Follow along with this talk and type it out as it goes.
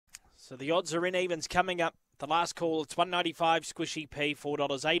So the odds are in evens coming up. The last call, it's $1.95 Squishy P,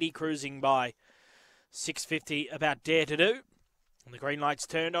 $4.80 cruising by. $6.50 about Dare to Do. And the green light's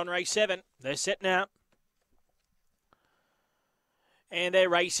turned on race 7. They're set now. And they're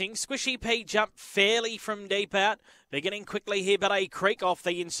racing. Squishy P jumped fairly from deep out. Beginning quickly here, but a Creek off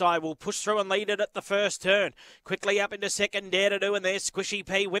the inside will push through and lead it at the first turn. Quickly up into second, Dare to Do, and there's Squishy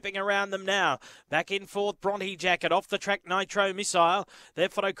P whipping around them now. Back in fourth, Bronte Jacket. Off the track, Nitro Missile. They're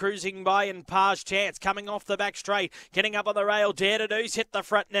photo cruising by, and Page Chance coming off the back straight. Getting up on the rail, Dare to Do's hit the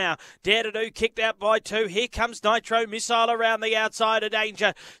front now. Dare to Do kicked out by 2. Here comes Nitro Missile around the outside of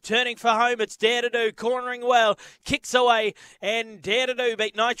danger. Turning for home, it's Dare to Do, cornering well. Kicks away, and Dare to Do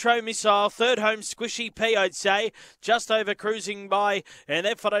beat Nitro Missile. Third home, Squishy P, I'd say. Just over cruising by, and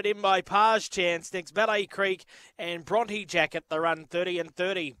they're followed in by Page Chance. Next, Ballet Creek and Bronte Jacket, the run 30 and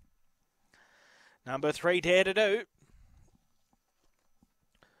 30. Number 3, Dare to Do.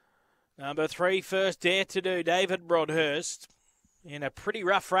 Number 3, first, Dare to Do, David Broadhurst. In a pretty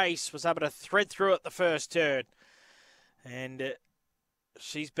rough race, was able to thread through at the first turn. And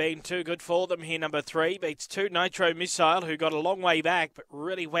she's been too good for them here, number 3. Beats 2, Nitro Missile, who got a long way back, but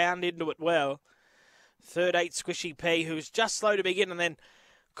really wound into it well. Third, 8, Squishy P, who was just slow to begin and then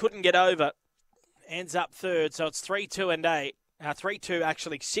couldn't get over. Ends up third, so it's 3, 2 and 8. 3, 2,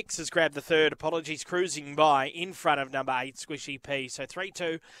 actually 6 has grabbed the third. Apologies, cruising by in front of number 8, Squishy P. So 3,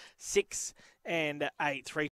 2, 6 and 8. 3,